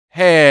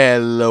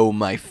Hello,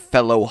 my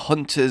fellow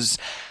hunters.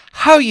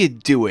 How you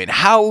doing?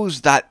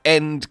 How's that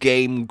end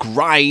game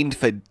grind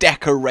for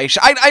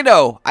decoration? I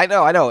know.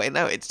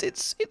 It's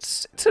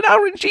an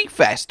RNG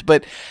fest,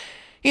 but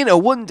you know,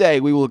 one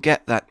day we will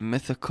get that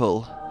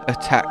mythical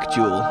attack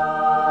jewel.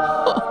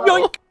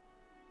 Yoink!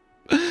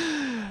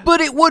 But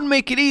it would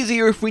make it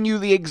easier if we knew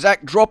the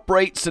exact drop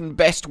rates and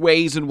best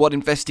ways and what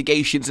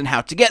investigations and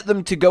how to get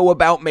them to go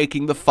about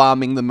making the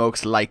farming the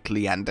most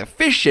likely and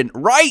efficient,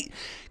 right?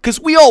 Because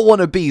we all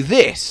want to be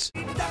this.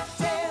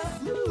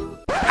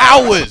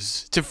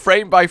 Hours to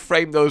frame by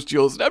frame those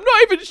jewels, and I'm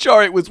not even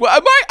sure it was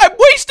I'm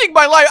wasting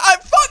my life.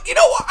 You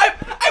know what?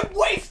 I'm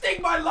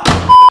wasting my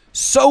life.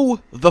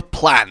 So, the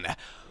plan.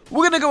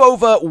 We're going to go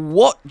over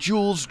what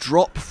jewels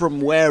drop from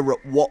where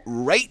at what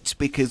rate,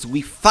 because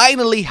we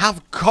finally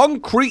have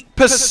concrete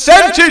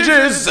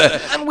percentages!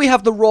 And we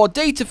have the raw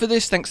data for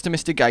this thanks to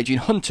Mr. Gaijin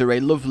Hunter,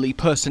 a lovely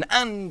person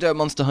and a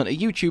Monster Hunter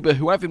YouTuber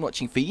who I've been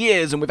watching for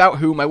years and without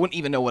whom I wouldn't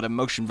even know what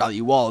emotion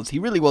value was. He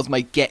really was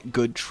my get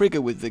good trigger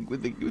with the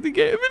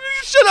game.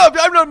 Shut up!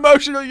 I'm not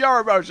emotional, you're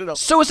emotional!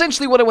 So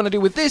essentially what I want to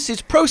do with this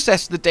is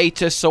process the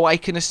data so I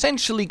can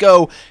essentially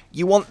go,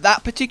 you want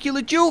that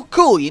particular jewel?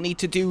 Cool, you need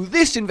to do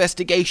this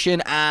investigation,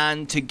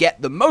 and to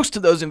get the most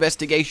of those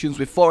investigations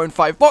with 4 and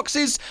 5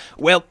 boxes,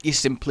 well, you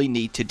simply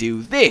need to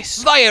do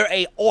this via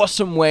a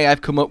awesome way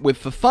I've come up with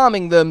for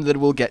farming them that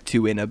we'll get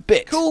to in a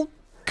bit. Cool?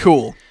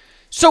 Cool.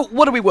 So,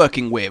 what are we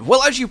working with?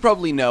 Well, as you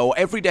probably know,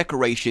 every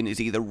decoration is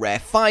either Rare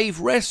 5,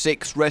 Rare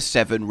 6, Rare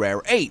 7,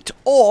 Rare 8,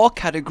 or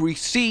Category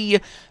C,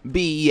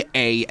 B,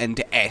 A,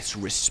 and S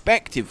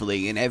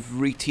respectively, and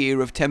every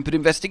tier of Tempered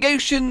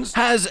Investigations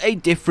has a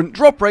different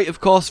drop rate, of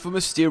course, for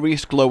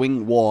mysterious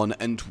glowing worn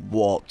and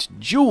warped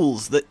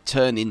jewels that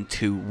turn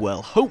into,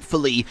 well,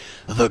 hopefully,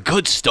 the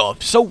good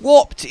stuff. So,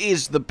 warped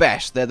is the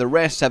best. They're the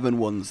Rare 7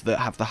 ones that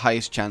have the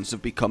highest chance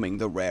of becoming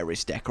the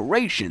rarest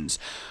decorations.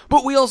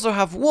 But we also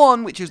have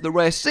one, which is the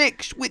Rare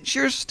 6, which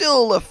are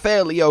still a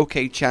fairly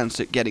okay chance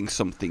at getting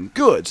something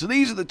good. So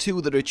these are the two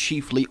that are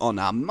chiefly on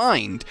our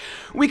mind.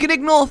 We can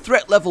ignore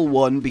threat level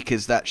 1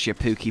 because that's your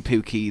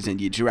Pookies and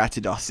your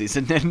Geratidoses,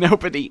 and then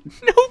nobody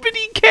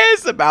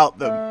cares about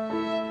them.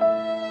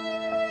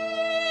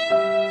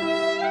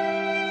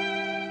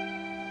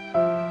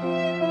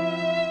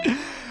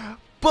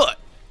 But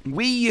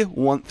we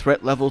want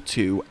threat level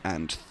 2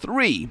 and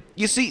 3.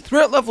 You see,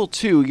 threat level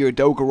 2, your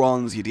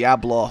Dogorons, your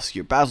Diablos,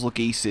 your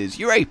Basilgeeses,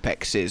 your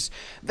Apexes,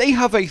 they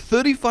have a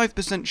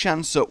 35%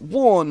 chance at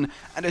 1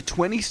 and a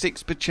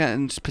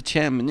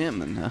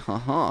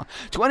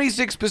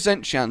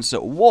 26% chance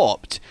at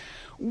warped,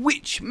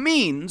 which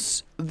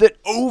means that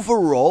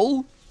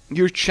overall,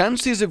 your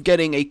chances of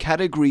getting a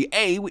Category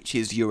A, which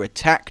is your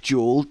attack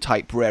jewel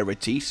type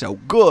rarity, so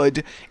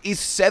good, is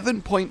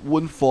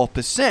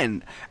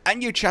 7.14%,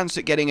 and your chance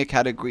at getting a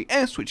Category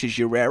S, which is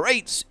your rare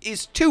 8s,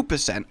 is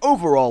 2%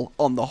 overall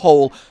on the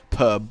whole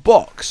per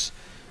box.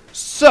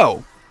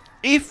 So,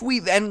 if we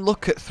then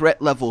look at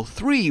threat level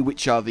 3,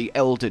 which are the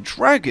Elder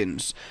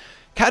Dragons,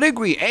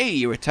 Category A,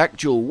 your attack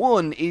jewel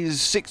 1, is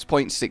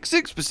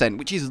 6.66%,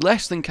 which is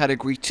less than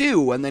Category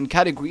 2, and then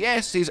Category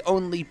S is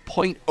only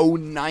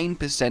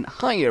 0.09%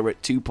 higher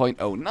at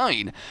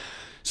 2.09.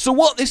 So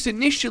what this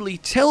initially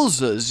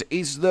tells us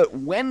is that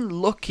when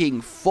looking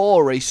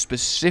for a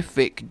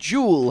specific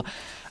jewel,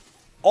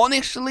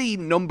 honestly,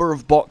 number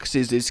of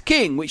boxes is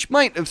king, which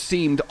might have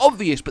seemed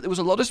obvious, but there was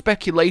a lot of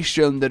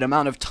speculation that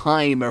amount of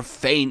time or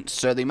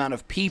feints or the amount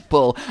of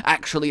people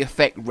actually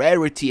affect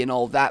rarity and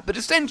all that, but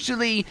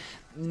essentially,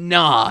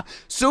 nah.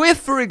 So if,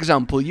 for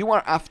example, you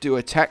are after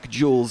attack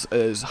jewels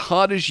as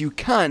hard as you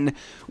can,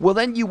 well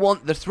then you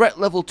want the threat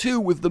level 2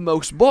 with the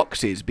most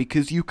boxes,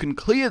 because you can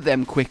clear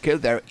them quicker,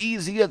 they're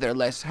easier, they're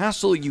less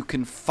hassle, you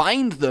can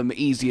find them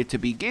easier to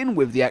begin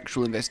with the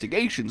actual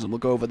investigations, and we'll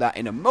go over that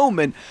in a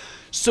moment.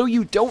 So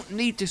you don't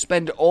need to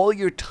spend all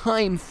your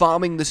time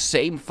farming the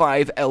same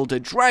 5 Elder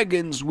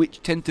Dragons,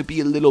 which tend to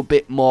be a little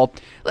bit more,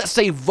 let's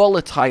say,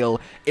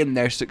 volatile in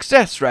their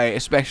success rate,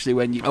 especially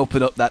when you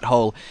open up that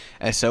whole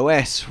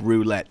SOS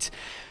roulette.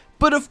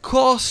 But of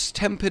course,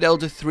 Tempered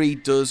Elder 3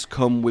 does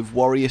come with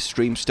Warrior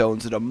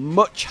Streamstones at a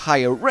much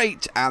higher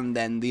rate, and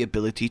then the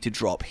ability to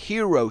drop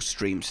Hero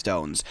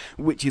Streamstones,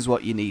 which is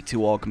what you need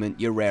to augment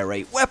your Rare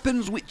 8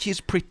 weapons, which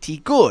is pretty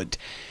good.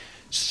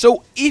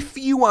 So if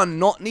you are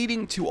not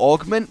needing to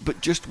augment, but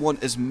just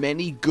want as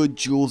many good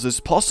jewels as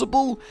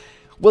possible,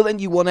 well then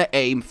you want to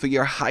aim for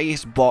your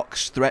highest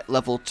box threat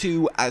level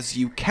 2 as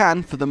you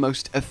can for the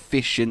most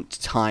efficient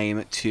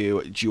time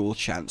to jewel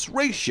chance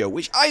ratio,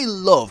 which I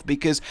love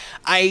because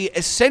I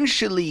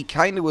essentially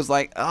kind of was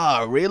like,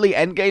 really?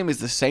 Endgame is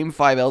the same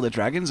 5 Elder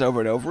Dragons over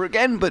and over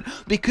again? But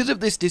because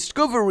of this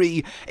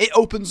discovery, it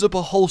opens up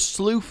a whole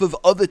slew of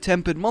other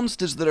tempered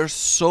monsters that are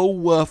so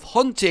worth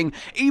hunting,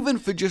 even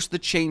for just the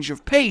change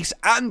of pace,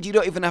 and you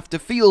don't even have to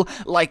feel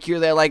like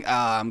you're there like,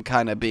 I'm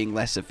kind of being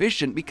less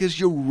efficient, because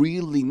you're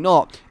really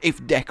not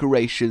if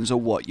decorations are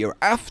what you're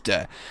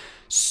after.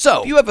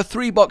 So, if you have a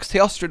 3-box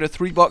Teostra and a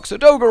 3-box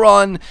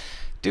Odogoron,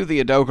 do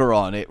the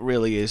Adogaron, it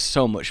really is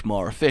so much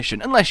more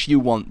efficient, unless you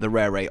want the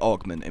rare rate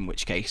augment, in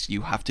which case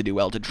you have to do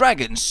Elder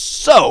Dragon.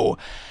 So,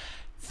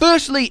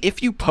 firstly,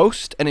 if you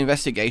post an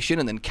investigation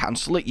and then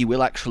cancel it, you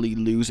will actually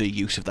lose a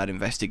use of that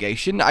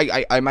investigation.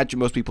 I imagine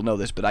most people know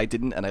this, but I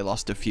didn't, and I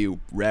lost a few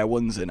rare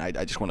ones, and I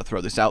just want to throw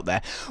this out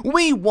there.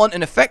 We want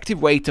an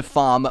effective way to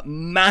farm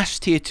mass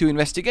tier 2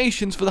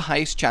 investigations for the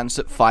highest chance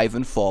at 5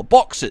 and 4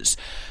 boxes.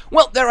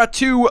 Well, there are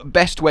two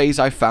best ways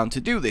I've found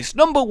to do this.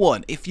 Number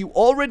one, if you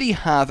already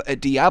have a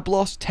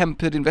Diablos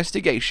tempered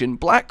investigation,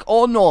 black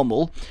or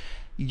normal,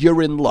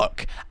 you're in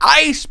luck.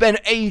 I spent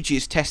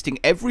ages testing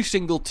every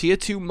single tier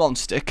 2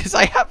 monster because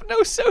I have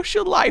no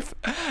social life.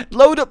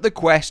 Load up the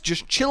quest,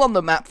 just chill on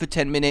the map for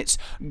 10 minutes,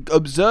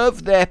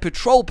 observe their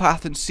patrol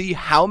path and see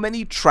how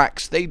many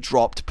tracks they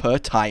dropped per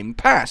time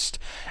passed.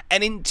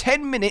 And in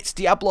 10 minutes,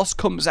 Diablos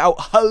comes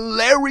out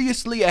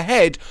hilariously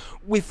ahead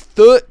with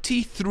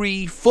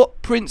 33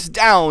 footprints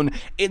down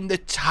in the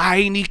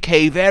tiny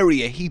cave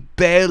area. He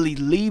barely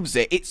leaves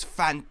it. It's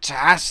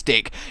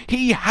fantastic.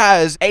 He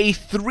has a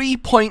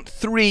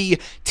 3.3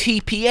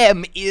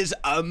 TPM, is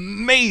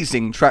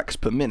amazing tracks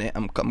per minute.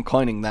 I'm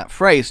coining that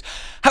phrase.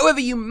 However,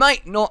 you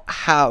might not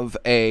have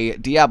a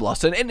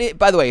Diablos. And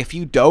by the way, if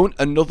you don't,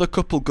 another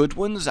couple good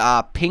ones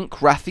are Pink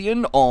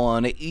Rathian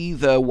on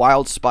either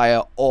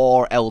Wildspire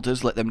or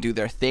Elders. Let them do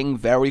their thing.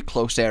 Very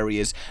close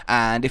areas.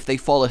 And if they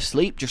fall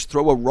asleep, just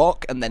throw a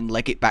rock and then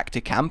leg it back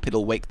to camp.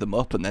 It'll wake them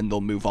up and then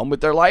they'll move on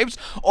with their lives.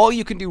 Or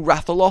you can do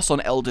Rathalos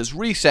on Elder's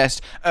Recess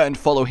and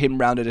follow him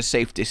round at a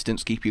safe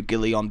distance, keep your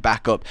ghillie on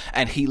backup,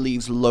 and he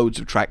leaves loads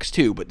of tracks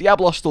too. But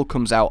Diablos still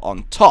comes out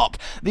on top.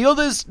 The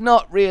others,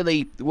 not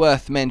really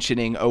worth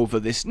mentioning over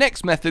this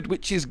next method,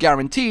 which is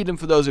guaranteed, and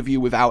for those of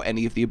you without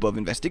any of the above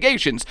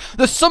investigations,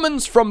 the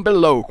Summons from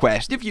Below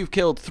quest. If you've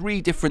killed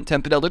 3 different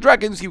Tempered Elder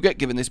Dragons, you get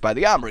given this by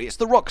the Armory. It's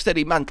the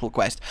Rocksteady Mantle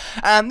quest,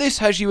 and this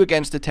has you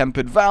against a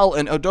Tempered Val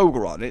and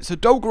Adogaron. It's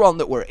Adogaron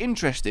that we're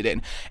interested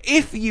in.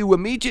 If you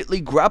immediately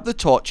grab the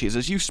torches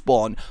as you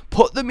spawn,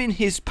 put them in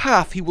his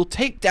path, he will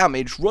take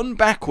damage, run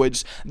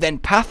backwards, then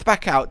path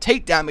back out,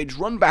 take damage,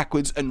 run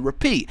backwards, and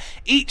repeat.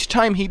 Each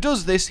time he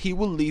does this, he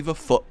will leave a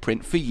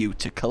footprint for you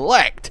to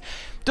collect.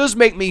 Does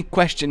make me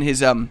question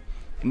his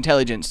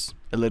intelligence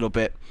a little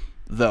bit,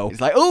 though.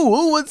 He's like,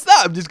 oh, what's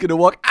that? I'm just gonna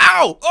walk.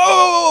 Ow!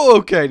 Oh,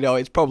 okay, no,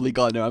 it's probably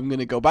gone now. I'm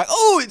gonna go back.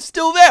 Oh, it's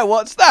still there.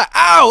 What's that?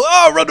 Ow!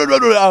 Oh, run.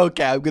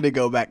 Okay, I'm gonna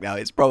go back now.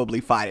 It's probably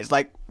fine. It's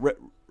like,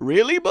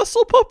 really,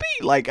 muscle puppy?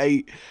 Like,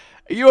 are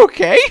you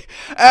okay?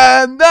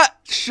 And that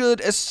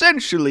should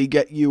essentially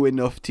get you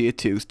enough tier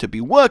 2s to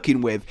be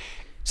working with.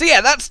 So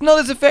yeah, that's not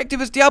as effective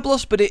as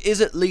Diablos, but it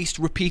is at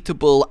least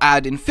repeatable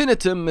ad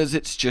infinitum, as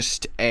it's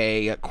just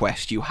a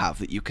quest you have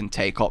that you can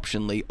take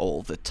optionally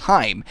all the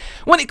time.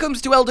 When it comes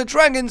to Elder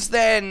Dragons,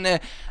 then,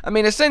 I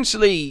mean,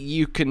 essentially,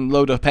 you can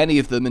load up any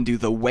of them and do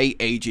the wait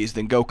ages,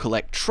 then go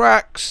collect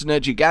tracks.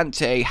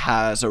 Nergigante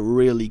has a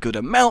really good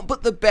amount,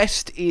 but the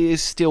best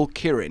is still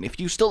Kirin. If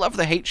you still have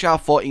the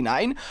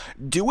HR49,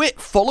 do it,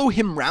 follow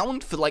him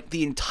round for like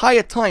the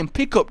entire time,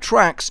 pick up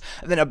tracks,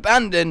 and then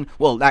abandon,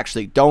 well,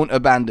 actually, don't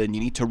abandon, you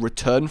need to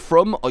return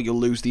from, or you'll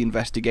lose the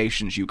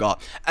investigations you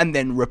got, and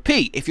then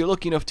repeat. If you're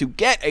lucky enough to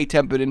get a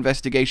tempered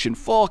investigation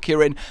for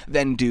Kirin,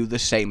 then do the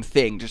same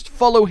thing. Just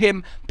follow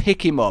him,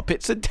 pick him up.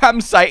 It's a damn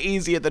sight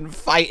easier than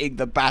fighting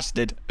the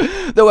bastard.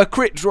 Though a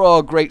crit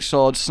draw,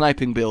 greatsword,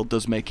 sniping build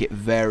does make it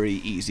very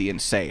easy and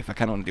safe. I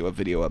kind of want to do a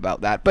video about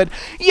that. But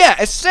yeah,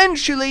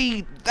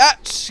 essentially,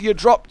 that's your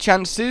drop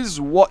chances,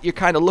 what you're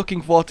kind of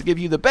looking for to give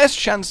you the best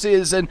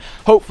chances, and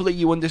hopefully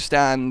you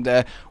understand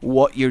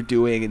what you're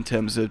doing in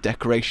terms of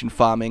decoration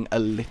farming a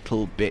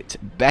little bit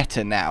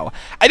better now.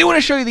 I do want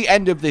to show you the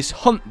end of this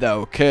hunt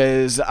though,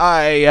 because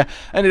I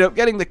ended up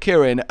getting the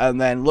Kirin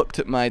and then looked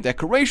at my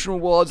decoration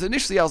rewards.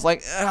 Initially I was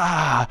like,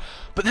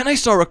 but then I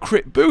saw a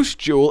crit boost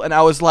jewel and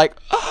I was like,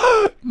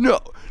 no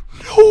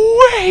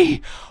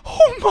way!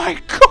 Oh my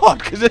god,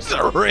 because it's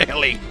a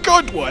really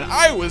good one.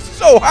 I was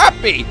so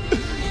happy.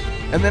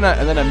 And then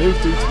I moved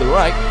through to the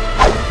right.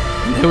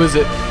 And there was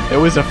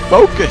a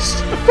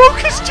focus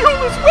jewel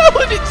as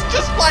well, and it's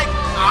just like,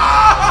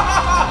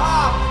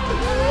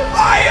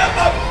 I am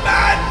a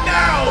man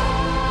now.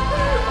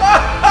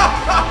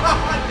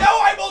 No,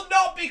 I will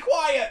not be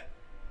quiet.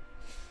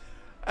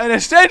 And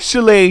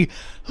essentially,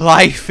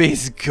 life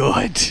is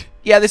good.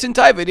 Yeah, this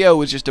entire video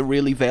was just a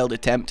really veiled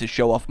attempt to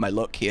show off my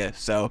look here,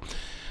 so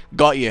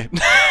got you.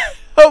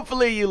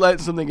 Hopefully you learned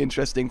something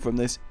interesting from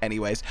this.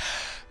 Anyways,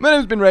 my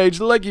name's been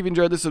Rage. Like if you've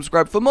enjoyed this,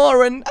 subscribe for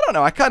more, and I don't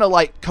know, I kind of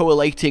like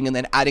collating and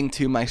then adding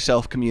to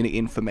myself community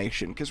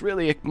information, because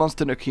really a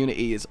Monster Hunter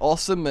community is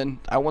awesome, and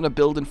I want to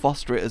build and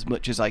foster it as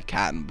much as I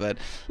can, but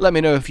let me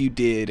know if you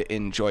did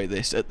enjoy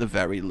this at the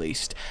very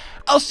least.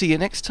 I'll see you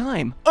next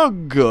time.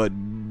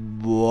 Goodbye.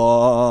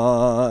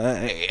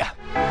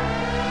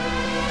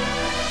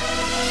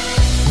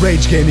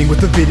 Rage Gaming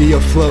with the video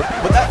float.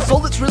 But that's all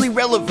that's really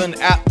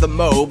relevant at the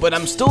mo, but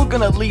I'm still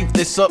gonna leave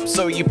this up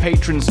so you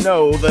patrons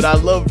know that I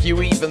love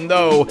you even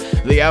though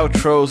the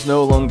outro's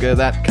no longer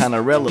that kind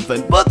of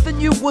relevant. But the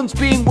new one's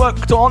being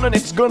worked on and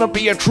it's gonna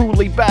be a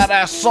truly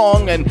badass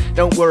song, and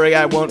don't worry,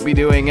 I won't be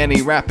doing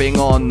any rapping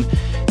on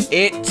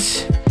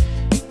it.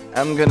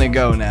 I'm gonna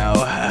go now.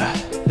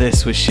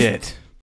 This was shit.